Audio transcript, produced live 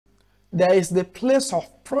there is the place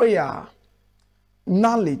of prayer,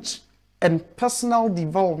 knowledge, and personal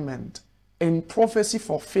development in prophecy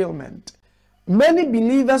fulfillment. Many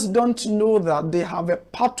believers don't know that they have a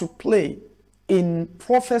part to play in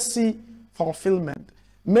prophecy fulfillment.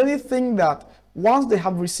 Many think that once they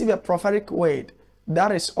have received a prophetic word,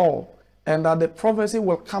 that is all, and that the prophecy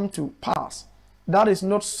will come to pass. That is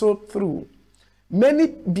not so true.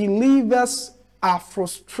 Many believers are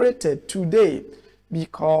frustrated today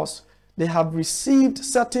because they have received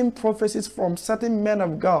certain prophecies from certain men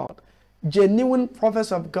of God, genuine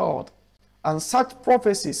prophets of God, and such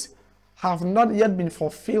prophecies have not yet been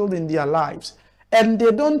fulfilled in their lives, and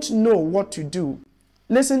they don't know what to do.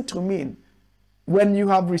 Listen to me. When you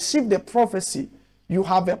have received a prophecy, you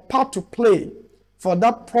have a part to play for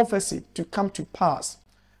that prophecy to come to pass.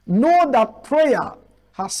 Know that prayer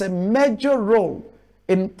has a major role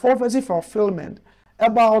in prophecy fulfillment.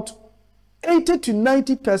 About 80 to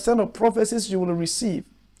 90% of prophecies you will receive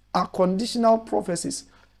are conditional prophecies,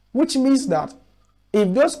 which means that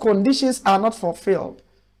if those conditions are not fulfilled,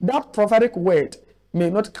 that prophetic word may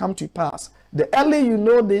not come to pass. The earlier you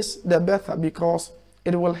know this, the better, because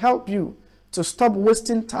it will help you to stop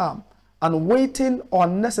wasting time and waiting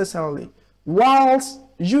unnecessarily, whilst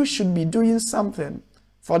you should be doing something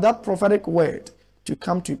for that prophetic word to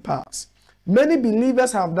come to pass. Many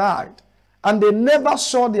believers have died and they never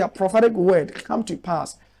saw their prophetic word come to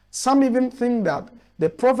pass. Some even think that the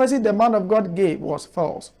prophecy the man of God gave was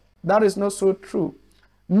false. That is not so true.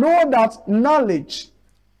 Know that knowledge,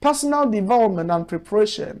 personal development and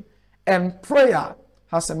preparation, and prayer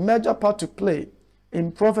has a major part to play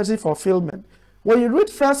in prophecy fulfillment. When you read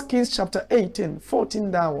 1 Kings chapter 18,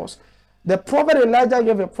 14 downwards, the prophet Elijah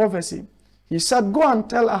gave a prophecy. He said, go and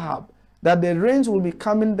tell Ahab that the rains will be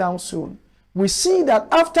coming down soon. We see that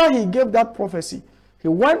after he gave that prophecy, he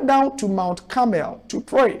went down to Mount Carmel to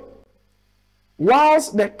pray,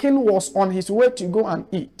 whilst the king was on his way to go and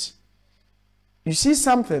eat. You see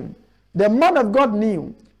something? The man of God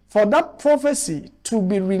knew for that prophecy to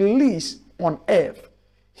be released on earth,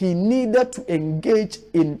 he needed to engage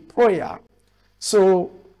in prayer.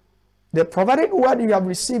 So, the prophetic word you have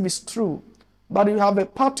received is true, but you have a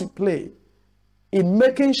part to play in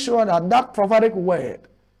making sure that that prophetic word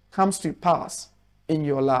comes to pass in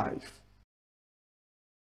your life.